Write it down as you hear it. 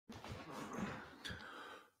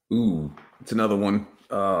Ooh, it's another one.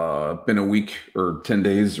 Been a week or 10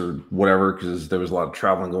 days or whatever because there was a lot of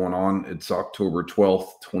traveling going on. It's October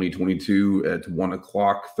 12th, 2022 at 1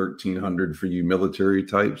 o'clock, 1300 for you military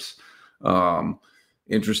types. Um,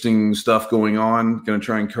 Interesting stuff going on. Going to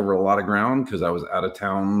try and cover a lot of ground because I was out of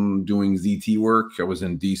town doing ZT work. I was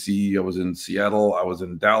in DC, I was in Seattle, I was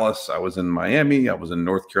in Dallas, I was in Miami, I was in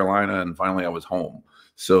North Carolina, and finally I was home.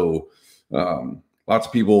 So lots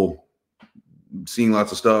of people seeing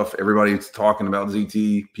lots of stuff. Everybody's talking about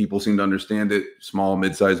ZT. People seem to understand it. Small,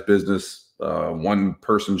 mid-sized business,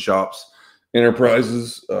 one-person shops,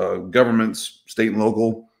 enterprises, governments, state and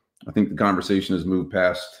local. I think the conversation has moved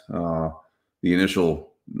past the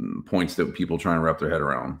initial points that people trying to wrap their head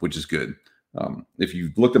around, which is good. If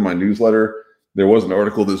you've looked at my newsletter, there was an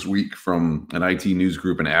article this week from an IT news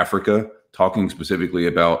group in Africa talking specifically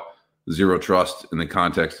about zero trust in the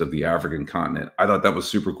context of the African continent. I thought that was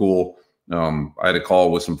super cool. I had a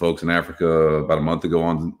call with some folks in Africa about a month ago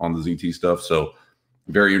on the ZT stuff. So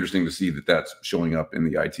very interesting to see that that's showing up in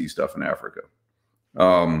the IT stuff in Africa.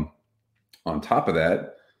 On top of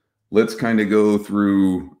that, let's kind of go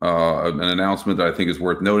through an announcement that I think is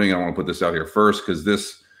worth noting. I want to put this out here first because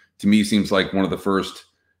this, to me, seems like one of the first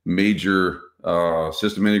major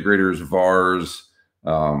system integrators, VARs,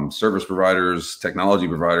 service providers, technology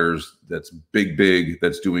providers that's big,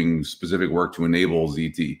 that's doing specific work to enable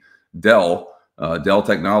ZT. Dell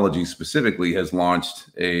Technologies specifically has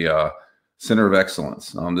launched a Center of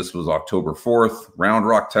Excellence. This was October 4th, Round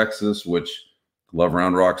Rock, Texas, which love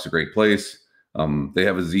Round Rock. It's a great place. They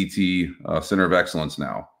have a ZT Center of Excellence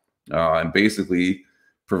now, and basically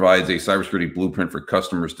provides a cybersecurity blueprint for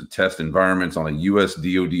customers to test environments on a US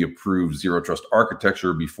DoD approved zero trust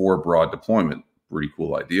architecture before broad deployment. Pretty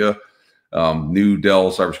cool idea. New Dell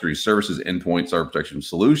cybersecurity services, endpoint cyber protection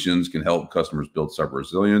solutions can help customers build cyber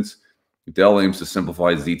resilience. Dell aims to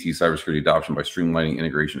simplify ZT cybersecurity adoption by streamlining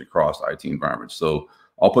integration across IT environments. So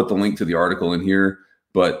I'll put the link to the article in here,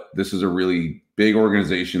 but this is a really big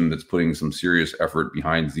organization that's putting some serious effort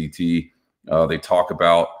behind ZT. They talk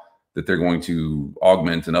about that they're going to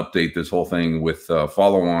augment and update this whole thing with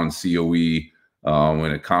follow-on COE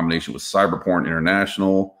in a combination with Cyberporn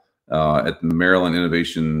International, at the Maryland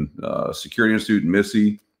Innovation Security Institute,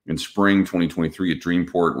 MISI, in spring 2023 at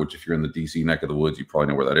Dreamport, which if you're in the DC neck of the woods, you probably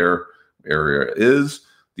know where that area is.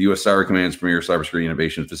 The U.S. Cyber Command's premier cybersecurity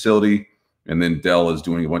innovation facility. And then Dell is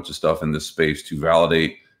doing a bunch of stuff in this space to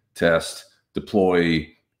validate, test, deploy,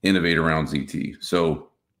 innovate around ZT. So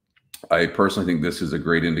I personally think this is a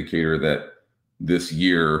great indicator that this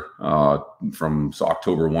year, from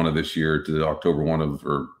October 1 of this year to October 1 of,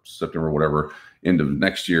 or September, whatever, end of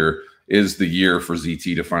next year, is the year for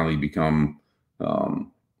ZT to finally become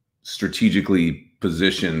strategically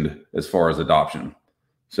positioned as far as adoption.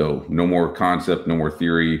 So no more concept, no more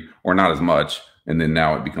theory, or not as much. And then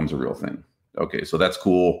now it becomes a real thing. Okay, so that's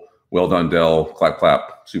cool. Well done, Dell. Clap,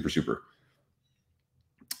 clap. Super, super.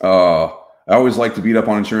 I always like to beat up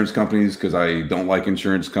on insurance companies because I don't like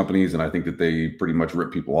insurance companies and I think that they pretty much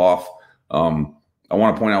rip people off. I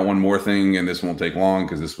want to point out one more thing, and this won't take long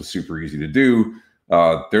because this was super easy to do.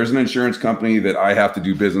 There's an insurance company that I have to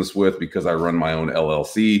do business with because I run my own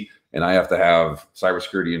LLC and I have to have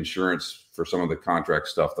cybersecurity insurance for some of the contract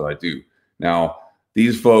stuff that I do. Now,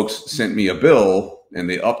 these folks sent me a bill and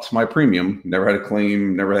they upped my premium. Never had a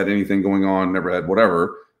claim, never had anything going on, never had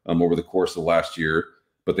whatever over the course of the last year.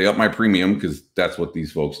 But they upped my premium because that's what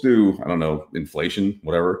these folks do. I don't know, inflation,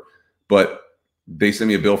 whatever. But they sent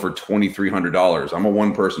me a bill for $2,300. I'm a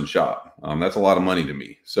one-person shop. That's a lot of money to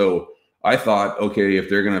me. So I thought, okay, if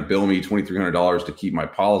they're going to bill me $2,300 to keep my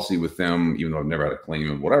policy with them, even though I've never had a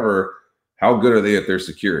claim and whatever, how good are they at their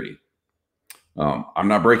security? I'm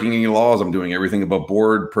not breaking any laws. I'm doing everything above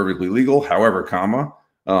board, perfectly legal. However,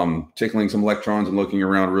 tickling some electrons and looking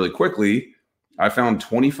around really quickly, I found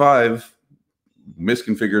 25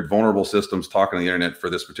 misconfigured vulnerable systems talking on the internet for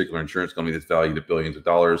this particular insurance company that's valued at billions of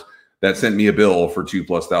dollars that sent me a bill for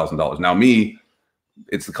 $2,000+. Now me,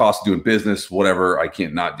 it's the cost of doing business, whatever. I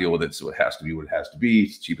can't not deal with it. So it has to be what it has to be.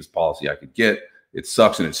 It's the cheapest policy I could get. It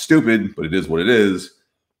sucks and it's stupid, but it is what it is.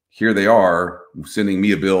 Here they are sending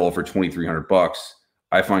me a bill for $2,300.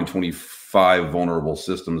 I find 25 vulnerable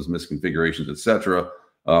systems, misconfigurations, etc.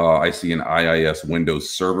 I see an IIS Windows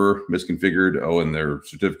server misconfigured. Oh, and their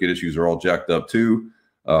certificate issues are all jacked up too.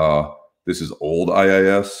 This is old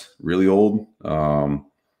IIS, really old.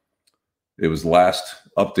 It was last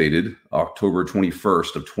updated October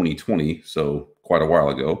 21st of 2020, so quite a while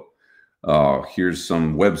ago. Here's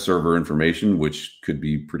some web server information, which could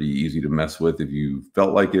be pretty easy to mess with if you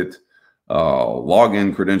felt like it.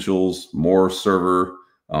 Login credentials, more server.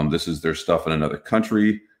 This is their stuff in another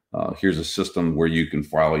country. Here's a system where you can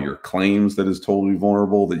file your claims that is totally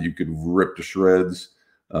vulnerable, that you could rip to shreds.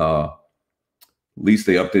 At least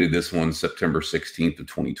they updated this one September 16th of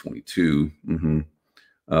 2022.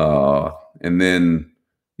 And then,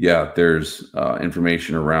 yeah, there's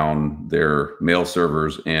information around their mail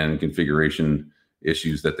servers and configuration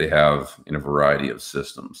issues that they have in a variety of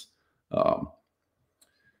systems.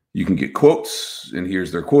 You can get quotes, and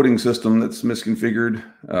here's their quoting system that's misconfigured.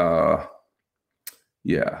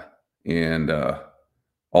 Yeah, and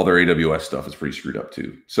all their AWS stuff is pretty screwed up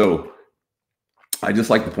too. So I just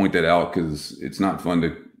like to point that out because it's not fun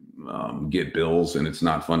to get bills, and it's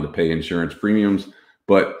not fun to pay insurance premiums.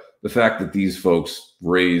 But the fact that these folks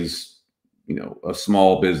raise, a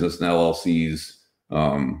small business and LLCs,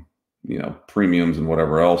 premiums and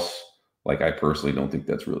whatever else, like, I personally don't think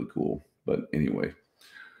that's really cool. But anyway,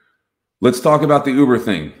 let's talk about the Uber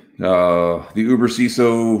thing. The Uber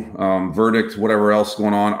CISO verdict, whatever else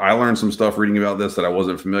going on. I learned some stuff reading about this that I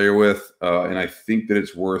wasn't familiar with, and I think that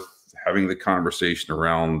it's worth having the conversation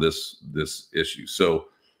around this issue. So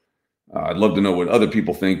I'd love to know what other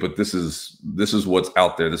people think, but this is what's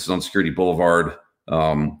out there. This is on Security Boulevard.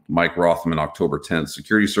 Mike Rothman, October 10th.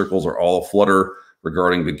 Security circles are all aflutter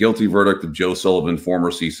regarding the guilty verdict of Joe Sullivan,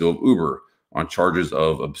 former CISO of Uber, on charges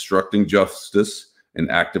of obstructing justice and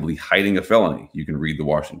actively hiding a felony. You can read the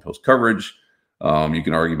Washington Post coverage. You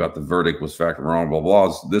can argue about the verdict was fact and wrong, blah,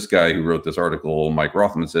 blah. This guy who wrote this article, Mike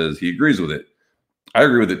Rothman, says he agrees with it. I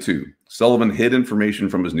agree with it too. Sullivan hid information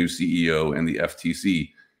from his new CEO and the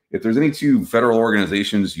FTC. If there's any two federal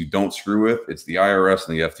organizations you don't screw with, it's the IRS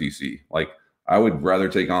and the FTC. Like, I would rather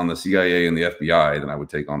take on the CIA and the FBI than I would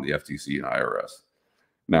take on the FTC and IRS.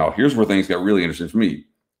 Now, here's where things got really interesting for me.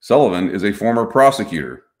 Sullivan is a former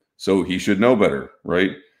prosecutor, so he should know better,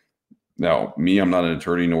 right? Now, me, I'm not an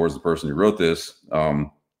attorney, nor is the person who wrote this.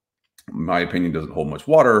 My opinion doesn't hold much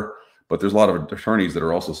water, but there's a lot of attorneys that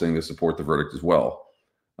are also saying they support the verdict as well.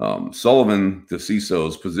 Sullivan, the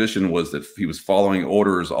CISO's position was that he was following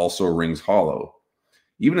orders also rings hollow.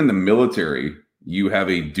 Even in the military, you have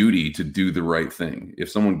a duty to do the right thing. If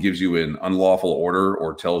someone gives you an unlawful order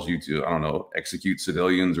or tells you to, I don't know, execute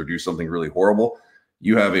civilians or do something really horrible,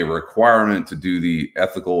 you have a requirement to do the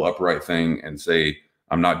ethical, upright thing and say,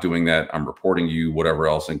 I'm not doing that, I'm reporting you, whatever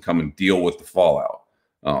else, and come and deal with the fallout.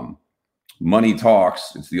 Money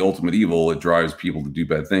talks. It's the ultimate evil. It drives people to do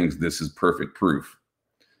bad things. This is perfect proof.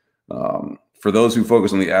 For those who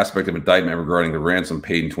focus on the aspect of indictment regarding the ransom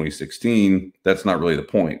paid in 2016, that's not really the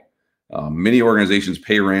point. Many organizations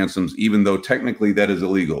pay ransoms, even though technically that is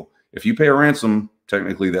illegal. If you pay a ransom,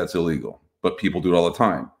 technically that's illegal, but people do it all the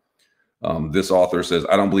time. This author says,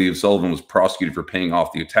 I don't believe Sullivan was prosecuted for paying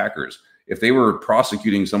off the attackers. If they were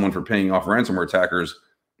prosecuting someone for paying off ransomware attackers,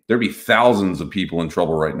 there'd be thousands of people in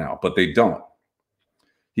trouble right now, but they don't.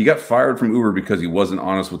 He got fired from Uber because he wasn't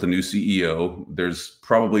honest with the new CEO. There's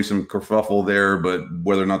probably some kerfuffle there, but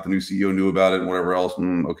whether or not the new CEO knew about it and whatever else,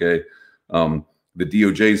 okay. The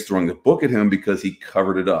DOJ is throwing the book at him because he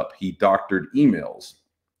covered it up. He doctored emails.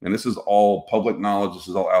 And this is all public knowledge. This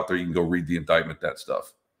is all out there. You can go read the indictment, that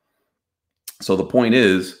stuff. So the point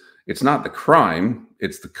is, it's not the crime,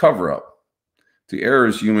 it's the cover-up. To err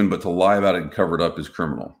is human, but to lie about it and cover it up is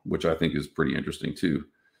criminal, which I think is pretty interesting too.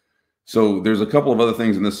 So there's a couple of other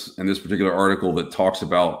things in this particular article that talks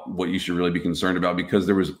about what you should really be concerned about, because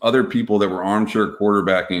there was other people that were armchair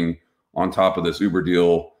quarterbacking on top of this Uber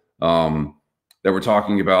deal that were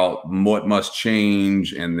talking about what must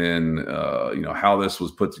change, and then how this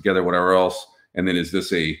was put together, whatever else, and then is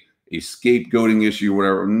this a scapegoating issue,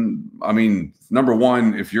 whatever. I mean, number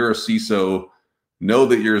one, if you're a CISO, know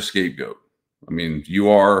that you're a scapegoat. I mean, you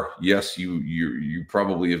are. Yes, you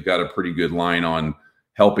probably have got a pretty good line on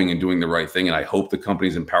helping and doing the right thing, and I hope the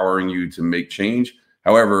company's empowering you to make change.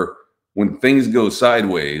 However, when things go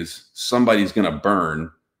sideways, somebody's going to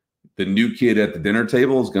burn. The new kid at the dinner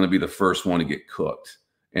table is going to be the first one to get cooked,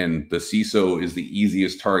 and the CISO is the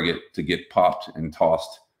easiest target to get popped and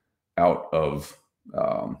tossed out of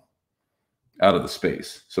the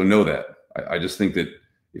space. So know that. I just think that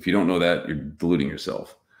if you don't know that, you're deluding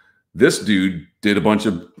yourself. This dude did a bunch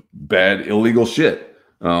of bad, illegal shit.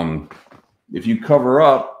 If you cover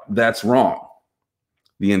up, that's wrong.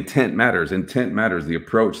 The intent matters. Intent matters. The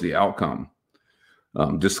approach, the outcome,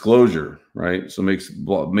 disclosure, right? So makes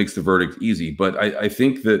the verdict easy. But I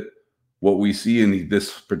think that what we see in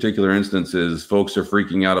this particular instance is folks are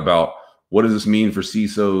freaking out about, what does this mean for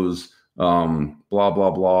CISOs? Blah,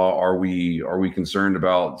 blah, blah. Are we concerned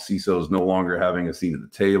about CISOs no longer having a seat at the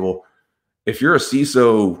table? If you're a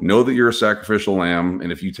CISO, know that you're a sacrificial lamb.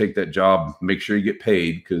 And if you take that job, make sure you get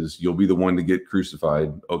paid, because you'll be the one to get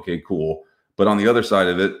crucified. Okay, cool. But on the other side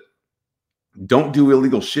of it, don't do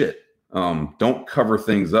illegal shit. Don't cover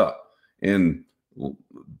things up. And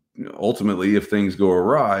ultimately, if things go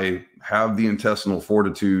awry, have the intestinal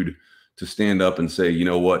fortitude to stand up and say, you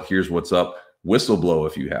know what, here's what's up. Whistleblow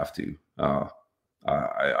if you have to.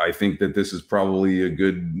 I think that this is probably a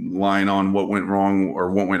good line on what went wrong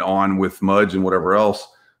or what went on with Mudge and whatever else.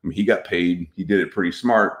 I mean, he got paid. He did it pretty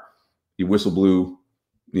smart. He whistleblew.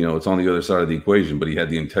 You know, it's on the other side of the equation, but he had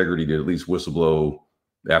the integrity to at least whistleblow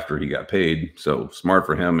after he got paid. So smart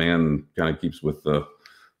for him, and kind of keeps with the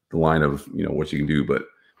line of, you know, what you can do. But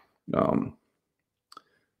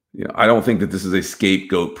you know, I don't think that this is a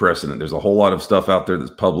scapegoat precedent. There's a whole lot of stuff out there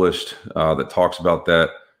that's published that talks about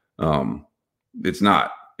that. It's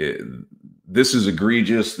not. This is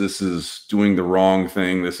egregious. This is doing the wrong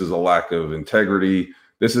thing. This is a lack of integrity.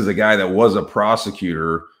 This is a guy that was a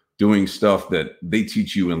prosecutor doing stuff that they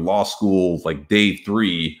teach you in law school, like day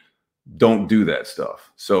 3. Don't do that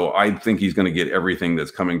stuff. So I think he's going to get everything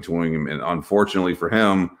that's coming to him. And unfortunately for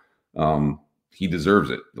him, he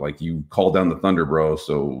deserves it. Like, you call down the thunder, bro.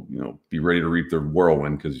 So, you know, be ready to reap the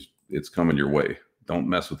whirlwind, because it's coming your way. Don't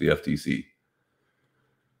mess with the FTC.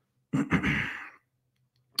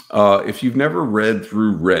 If you've never read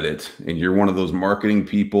through Reddit and you're one of those marketing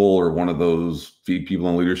people or one of those people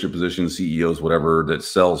in leadership positions, CEOs, whatever, that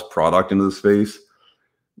sells product into the space,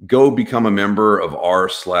 go become a member of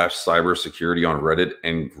r/cybersecurity on Reddit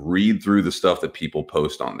and read through the stuff that people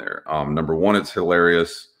post on there. Number one, it's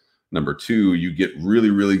hilarious. Number two, you get really,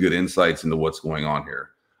 really good insights into what's going on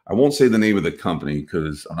here. I won't say the name of the company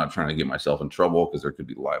because I'm not trying to get myself in trouble, because there could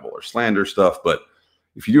be libel or slander stuff. But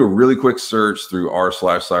if you do a really quick search through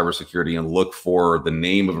r/cybersecurity and look for the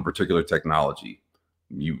name of a particular technology,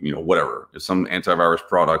 you know, whatever, it's some antivirus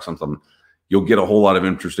product, something, you'll get a whole lot of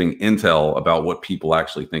interesting intel about what people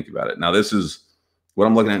actually think about it. Now, this is what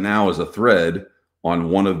I'm looking at now, is a thread on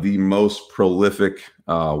one of the most prolific,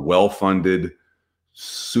 well-funded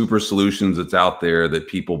super solutions that's out there that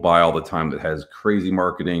people buy all the time, that has crazy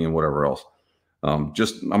marketing and whatever else. I'm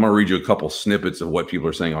going to read you a couple snippets of what people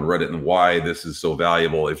are saying on Reddit and why this is so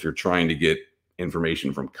valuable if you're trying to get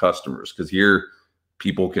information from customers, because here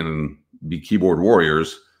people can be keyboard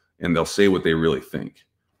warriors and they'll say what they really think.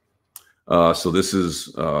 So this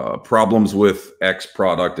is problems with X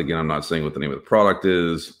product. Again, I'm not saying what the name of the product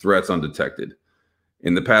is. Threats undetected.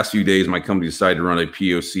 In the past few days, my company decided to run a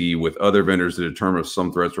POC with other vendors to determine if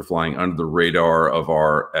some threats were flying under the radar of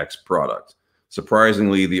our X product.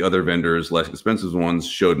 Surprisingly, the other vendors, less expensive ones,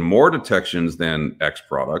 showed more detections than X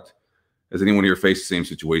product. Has anyone here faced the same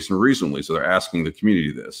situation recently? So they're asking the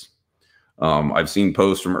community this. I've seen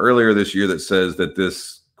posts from earlier this year that says that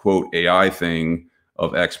this, quote, AI thing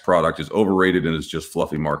of X product is overrated and is just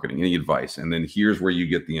fluffy marketing. Any advice? And then here's where you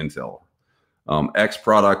get the intel. X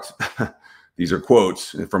product, these are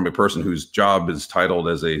quotes from a person whose job is titled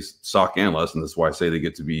as a SOC analyst, and that's why I say they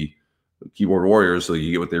get to be keyboard warriors, so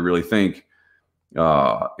you get what they really think,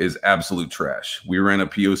 is absolute trash. We ran a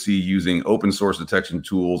POC using open source detection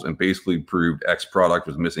tools and basically proved X product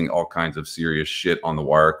was missing all kinds of serious shit on the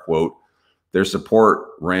wire. Quote, their support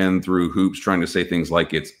ran through hoops trying to say things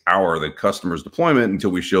like it's the customer's deployment,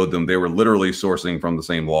 until we showed them they were literally sourcing from the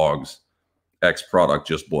same logs. X product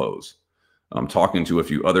just blows. I'm talking to a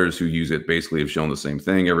few others who use it, basically have shown the same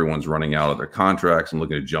thing. Everyone's running out of their contracts and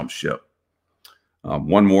looking to jump ship.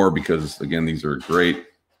 One more, because again, these are great.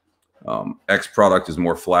 X product is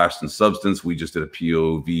more flash than substance. We just did a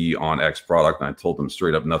POV on X product, and I told them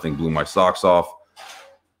straight up, nothing blew my socks off.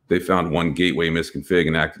 They found one gateway misconfig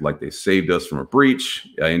and acted like they saved us from a breach.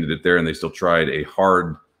 I ended it there, and they still tried a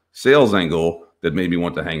hard sales angle that made me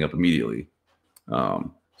want to hang up immediately.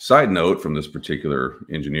 Side note from this particular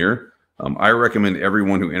engineer, I recommend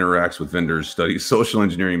everyone who interacts with vendors study social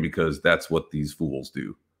engineering, because that's what these fools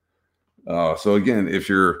do. So again, if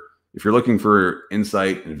you're looking for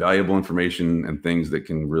insight and valuable information and things that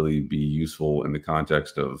can really be useful in the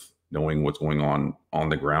context of knowing what's going on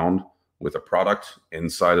the ground with a product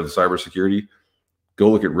inside of cybersecurity,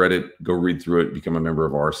 go look at Reddit, go read through it, become a member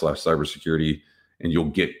of r/cybersecurity, and you'll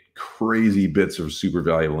get crazy bits of super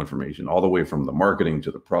valuable information, all the way from the marketing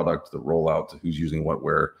to the product, to the rollout, to who's using what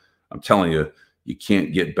where. I'm telling you, you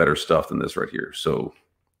can't get better stuff than this right here. So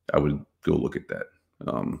I would go look at that.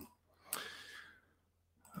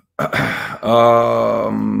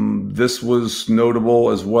 This was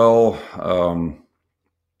notable as well.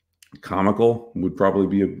 Comical would probably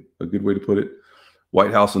be a good way to put it.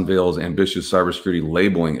 White House unveils ambitious cybersecurity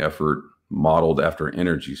labeling effort modeled after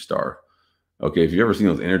Energy Star. Okay, if you've ever seen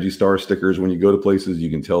those Energy Star stickers when you go to places,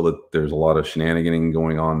 you can tell that there's a lot of shenaniganing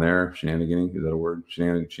going on there. Shenaniganing, is that a word?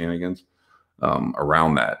 Shenanigans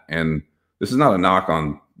around that. And This is not a knock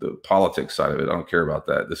on the politics side of it. I don't care about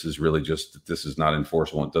that. This is really just that this is not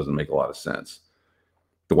enforceable. It doesn't make a lot of sense.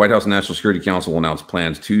 The White House National Security Council will announce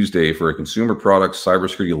plans Tuesday for a consumer products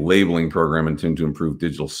cybersecurity labeling program intended to improve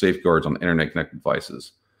digital safeguards on internet-connected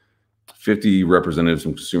devices. 50 representatives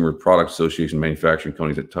from consumer products association, manufacturing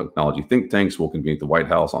companies, and technology think tanks will convene at the White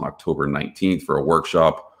House on October 19th for a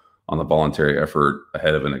workshop on the voluntary effort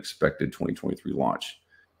ahead of an expected 2023 launch.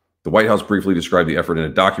 The White House briefly described the effort in a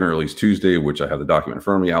document released Tuesday, which I have the document in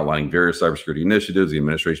front of me, outlining various cybersecurity initiatives. The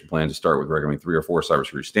administration plans to start with recommending 3 or 4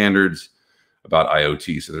 cybersecurity standards about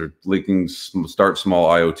IoT. So they're linking start small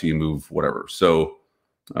IoT, move whatever. So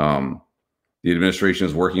the administration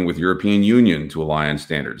is working with European Union to align on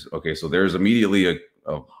standards. Okay, so there's immediately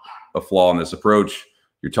a flaw in this approach.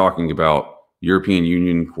 You're talking about European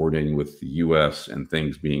Union coordinating with the US and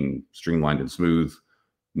things being streamlined and smooth.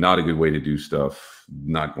 Not a good way to do stuff,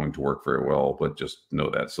 not going to work very well, but just know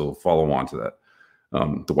that. So follow on to that.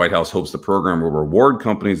 The White House hopes the program will reward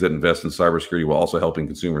companies that invest in cybersecurity while also helping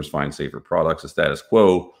consumers find safer products. A status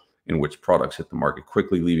quo in which products hit the market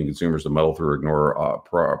quickly, leaving consumers to muddle through or ignore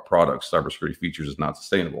products' cybersecurity features is not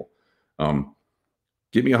sustainable.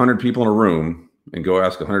 Give me 100 people in a room and go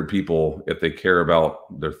ask 100 people if they care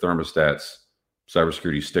about their thermostat's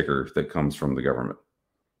cybersecurity sticker that comes from the government.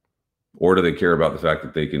 Or do they care about the fact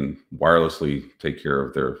that they can wirelessly take care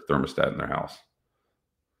of their thermostat in their house?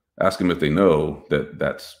 Ask them if they know that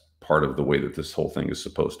that's part of the way that this whole thing is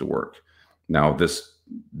supposed to work. Now, this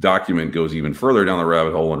document goes even further down the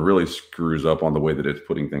rabbit hole and really screws up on the way that it's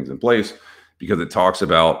putting things in place, because it talks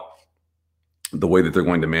about the way that they're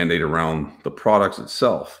going to mandate around the products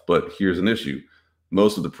itself. But here's an issue.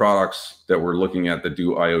 Most of the products that we're looking at that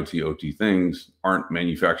do IoT, OT things aren't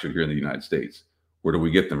manufactured here in the United States. Where do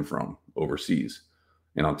we get them from? Overseas.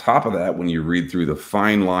 And on top of that, when you read through the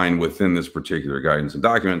fine line within this particular guidance and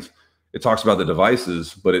documents, it talks about the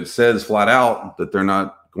devices, but it says flat out that they're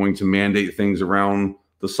not going to mandate things around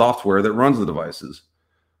the software that runs the devices.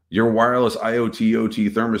 Your wireless IoT,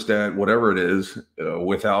 OT thermostat, whatever it is,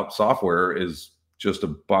 without software is just a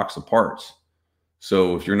box of parts.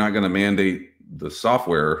 So if you're not going to mandate the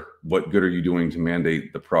software, what good are you doing to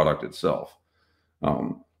mandate the product itself?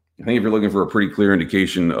 I think if you're looking for a pretty clear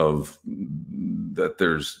indication of that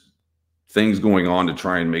there's things going on to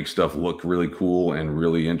try and make stuff look really cool and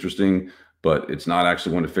really interesting, but it's not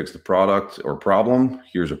actually going to fix the product or problem,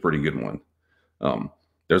 here's a pretty good one.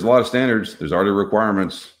 There's a lot of standards, there's already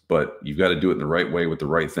requirements, but you've got to do it in the right way with the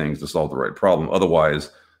right things to solve the right problem.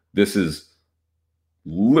 Otherwise, this is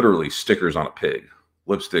literally stickers on a pig,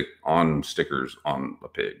 lipstick on stickers on a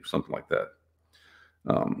pig, something like that.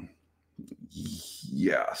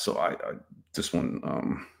 Yeah, so I this one,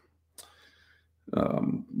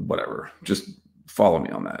 whatever, just follow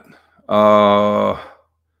me on that.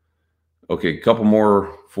 Okay, a couple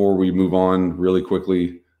more before we move on really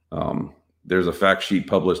quickly. There's a fact sheet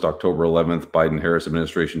published October 11th. Biden-Harris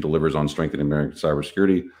administration delivers on strengthening American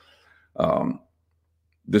cybersecurity.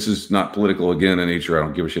 This is not political again in nature. I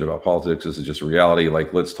don't give a shit about politics. This is just a reality.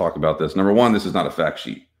 Like, let's talk about this. Number one, this is not a fact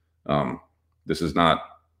sheet. This is not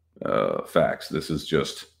facts. This is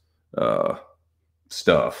just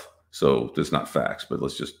stuff. So it's not facts, but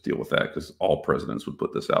let's just deal with that because all presidents would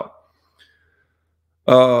put this out.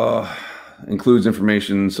 Includes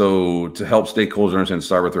information. So to help stakeholders understand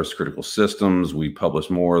cyber threats to critical systems, we published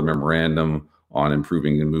more the memorandum on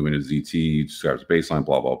improving and moving to ZT, describes baseline,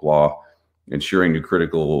 blah, blah, blah. Ensuring new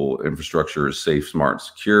critical infrastructure is safe, smart,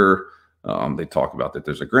 secure. They talk about that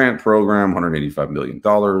there's a grant program, $185 million.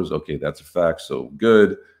 Okay, that's a fact, so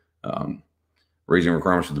good. Raising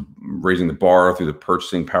requirements for raising the bar through the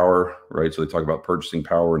purchasing power, right? So they talk about purchasing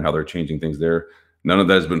power and how they're changing things there. None of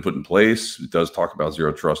that has been put in place. It does talk about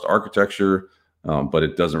zero trust architecture, but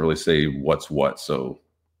it doesn't really say what's what. So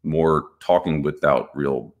more talking without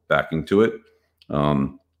real backing to it.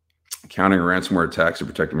 Countering ransomware attacks to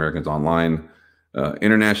protect Americans online.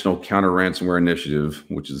 International Counter Ransomware Initiative,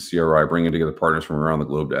 which is the CRI, bringing together partners from around the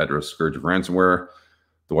globe to address the scourge of ransomware.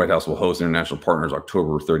 The White House will host international partners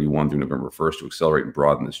October 31 through November 1st to accelerate and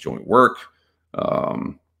broaden this joint work.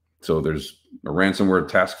 So there's a ransomware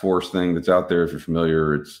task force thing that's out there. If you're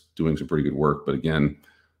familiar, it's doing some pretty good work. But again,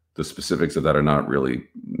 the specifics of that are not really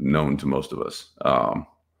known to most of us.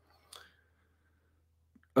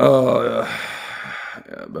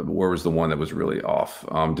 But where was the one that was really off?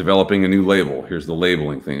 Developing a new label. Here's the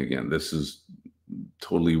labeling thing again. This is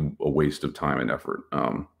totally a waste of time and effort.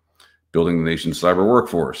 Building the nation's cyber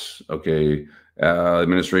workforce. Okay.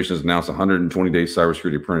 Administration has announced a 120-day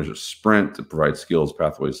cybersecurity apprenticeship sprint to provide skills,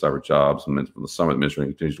 pathways, cyber jobs. And from the summit,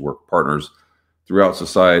 administration continues to work with partners throughout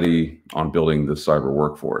society on building the cyber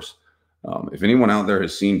workforce. If anyone out there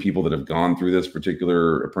has seen people that have gone through this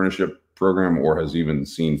particular apprenticeship program or has even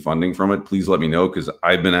seen funding from it, please let me know, because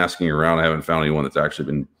I've been asking around. I haven't found anyone that's actually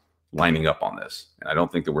been lining up on this. And I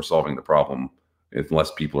don't think that we're solving the problem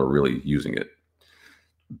unless people are really using it.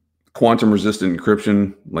 Quantum resistant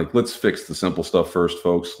encryption, like, let's fix the simple stuff first,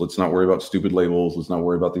 folks. Let's not worry about stupid labels. Let's not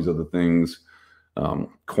worry about these other things.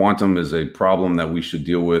 Quantum is a problem that we should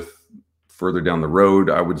deal with further down the road.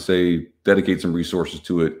 I would say dedicate some resources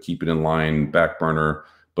to it, keep it in line, back burner.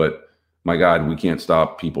 But my God, we can't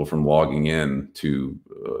stop people from logging in to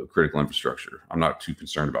critical infrastructure. I'm not too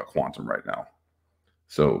concerned about quantum right now.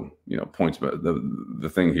 So, points about the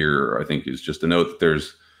thing here, I think, is just to note that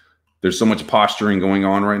there's so much posturing going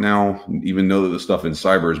on right now, even though that the stuff in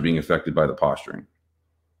cyber is being affected by the posturing.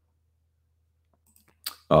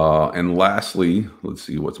 And lastly, let's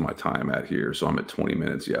see, what's my time at here? So I'm at 20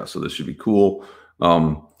 minutes. Yeah, so this should be cool.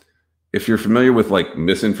 If you're familiar with like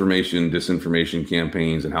misinformation, disinformation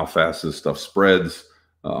campaigns and how fast this stuff spreads,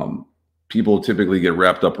 people typically get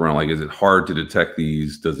wrapped up around, like, is it hard to detect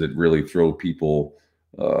these? Does it really throw people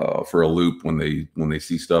for a loop when they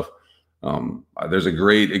see stuff? There's a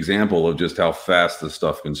great example of just how fast this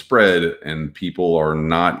stuff can spread, and people are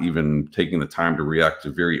not even taking the time to react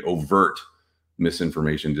to very overt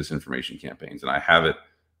misinformation, disinformation campaigns. And I have it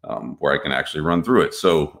where I can actually run through it.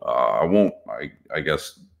 So I won't, I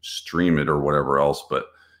guess, stream it or whatever else, but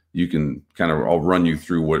you can I'll run you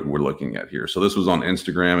through what we're looking at here. So this was on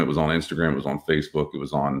Instagram. It was on Instagram. It was on Facebook. It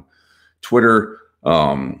was on Twitter.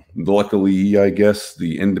 Luckily, I guess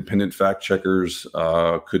the independent fact checkers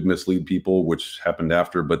could mislead people, which happened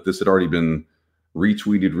after, but this had already been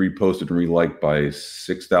retweeted, reposted, and reliked by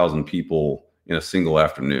 6,000 people in a single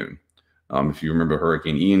afternoon. If you remember,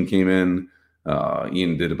 Hurricane Ian came in.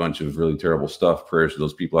 Ian did a bunch of really terrible stuff. Prayers to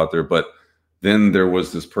those people out there. But then there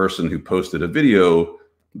was this person who posted a video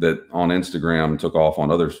that on Instagram took off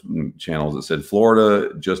on other channels that said,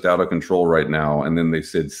 Florida just out of control right now. And then they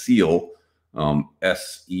said SEAL,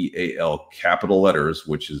 SEAL, capital letters,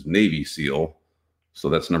 which is Navy SEAL. So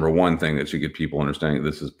that's number one thing that should get people understanding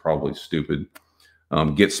this is probably stupid.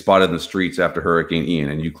 Get spotted in the streets after Hurricane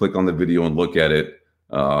Ian. And you click on the video and look at it.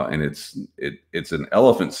 And it's an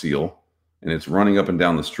elephant seal, and it's running up and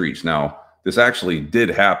down the streets. Now, this actually did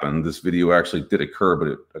happen. This video actually did occur, but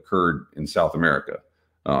it occurred in South America.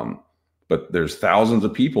 But there's thousands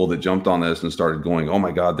of people that jumped on this and started going, oh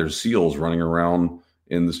my God, there's seals running around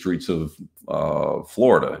in the streets of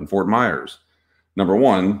Florida and Fort Myers. Number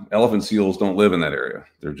one, elephant seals don't live in that area.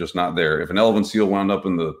 They're just not there. If an elephant seal wound up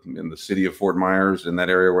in the city of Fort Myers, in that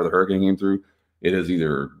area where the hurricane came through, it has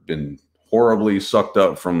either been horribly sucked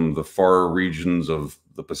up from the far regions of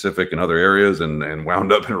the Pacific and other areas and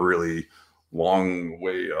wound up in a really long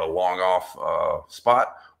off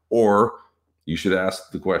spot. Or you should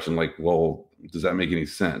ask the question, like, well, does that make any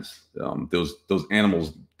sense? Those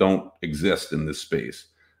animals don't exist in this space.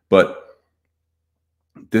 But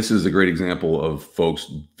this is a great example of folks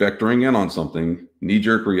vectoring in on something,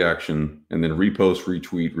 knee-jerk reaction, and then repost,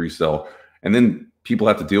 retweet, resell, and then people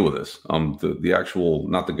have to deal with this. The actual,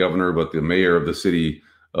 not the governor, but the mayor of the city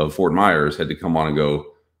of Fort Myers had to come on and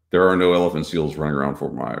go, there are no elephant seals running around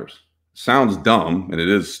Fort Myers. Sounds dumb, and it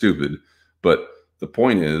is stupid, but the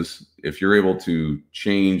point is, if you're able to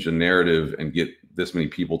change a narrative and get this many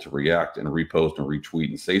people to react and repost and retweet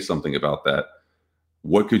and say something about that,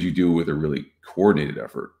 what could you do with a really coordinated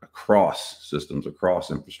effort across systems,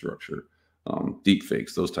 across infrastructure, deep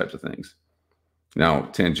fakes, those types of things? Now,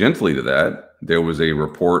 tangentially to that, there was a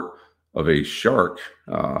report of a shark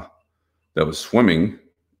that was swimming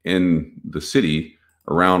in the city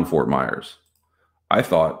around Fort Myers. I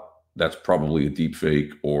thought that's probably a deep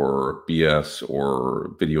fake or BS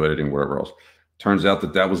or video editing, whatever else. Turns out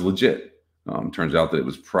that was legit. Turns out that it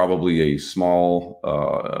was probably a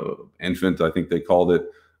small infant, I think they called it,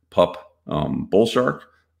 pup bull shark,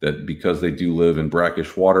 that because they do live in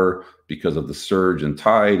brackish water, because of the surge and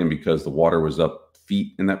tide, and because the water was up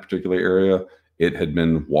feet in that particular area, it had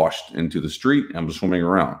been washed into the street and was swimming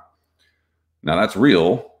around. Now that's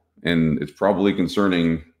real, and it's probably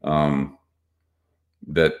concerning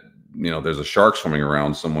that there's a shark swimming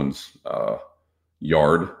around someone's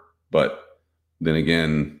yard. But then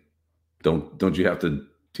again, don't you have to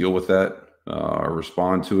deal with that or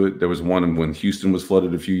respond to it? There was one when Houston was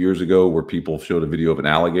flooded a few years ago where people showed a video of an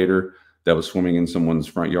alligator that was swimming in someone's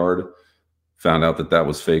front yard. Found out that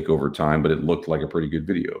was fake over time, but it looked like a pretty good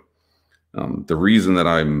video. The reason that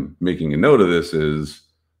I'm making a note of this is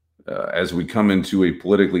as we come into a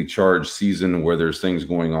politically charged season where there's things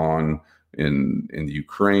going on in the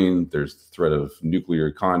Ukraine, there's the threat of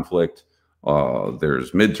nuclear conflict,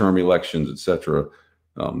 there's midterm elections, etc.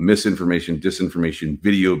 misinformation, disinformation,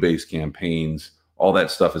 video-based campaigns, all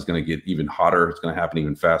that stuff is going to get even hotter. It's going to happen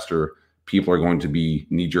even faster. People are going to be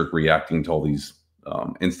knee-jerk reacting to all these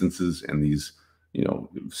instances and these,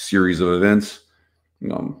 series of events.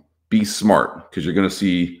 Be smart, because you're going to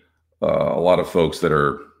see a lot of folks that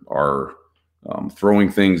are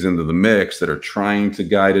throwing things into the mix that are trying to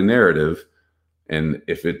guide a narrative. And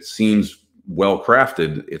if it seems well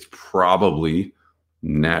crafted, it's probably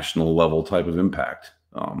national level type of impact.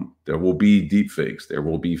 There will be deep fakes. There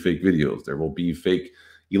will be fake videos. There will be fake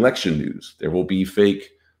election news. There will be fake,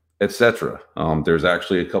 etc. There's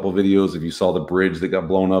actually a couple videos. If you saw the bridge that got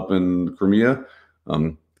blown up in Crimea,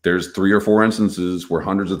 there's 3 or 4 instances where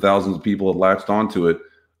hundreds of thousands of people had latched onto it,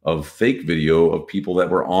 of fake video of people that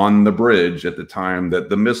were on the bridge at the time that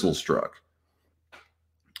the missile struck.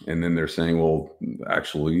 And then they're saying, well,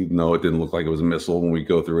 actually, no, it didn't look like it was a missile. When we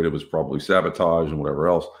go through it, it was probably sabotage and whatever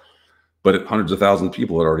else. But hundreds of thousands of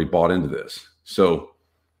people had already bought into this. So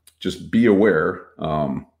just be aware.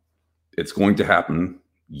 It's going to happen.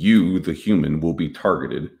 You, the human, will be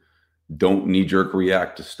targeted. Don't knee-jerk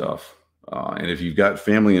react to stuff. And if you've got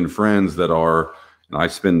family and friends that are, and I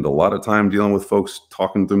spend a lot of time dealing with folks,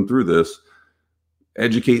 talking them through this,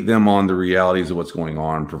 educate them on the realities of what's going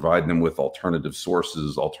on, provide them with alternative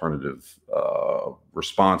sources, alternative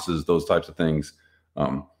responses, those types of things.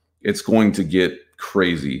 It's going to get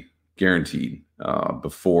crazy, guaranteed,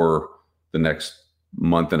 before the next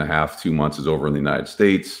month and a half, 2 months is over in the United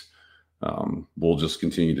States. We'll just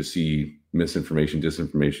continue to see misinformation,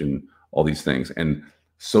 disinformation, all these things. And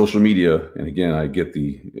social media, and again, I get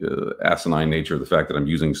the asinine nature of the fact that I'm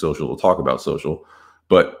using social to talk about social,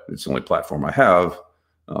 but it's the only platform I have.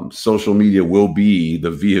 Social media will be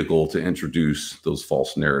the vehicle to introduce those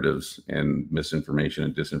false narratives and misinformation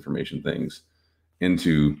and disinformation things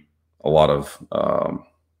into a lot of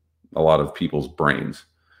people's brains.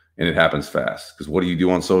 And it happens fast, because what do you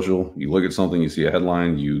do on social? You look at something, you see a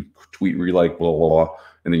headline, you tweet, relike, blah, blah, blah,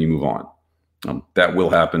 and then you move on. That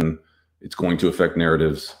will happen. It's going to affect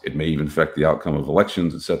narratives. It may even affect the outcome of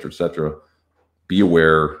elections, et cetera, et cetera. Be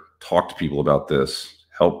aware, talk to people about this,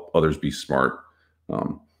 help others be smart,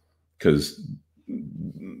 because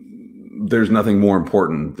there's nothing more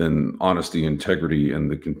important than honesty, integrity,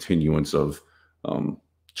 and the continuance of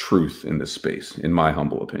truth in this space, in my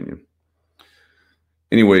humble opinion.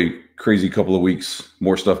 Anyway, crazy couple of weeks,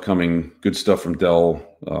 more stuff coming, good stuff from Dell,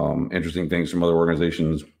 interesting things from other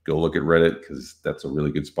organizations. Go look at Reddit, because that's a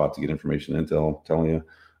really good spot to get information and intel, I'm telling you.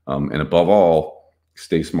 And above all,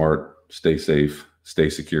 stay smart, stay safe, stay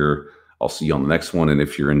secure. I'll see you on the next one. And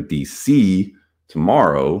if you're in DC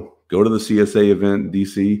tomorrow, go to the CSA event in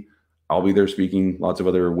DC. I'll be there speaking. Lots of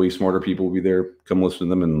other way smarter people will be there. Come listen to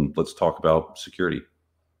them, and let's talk about security.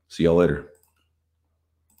 See y'all later.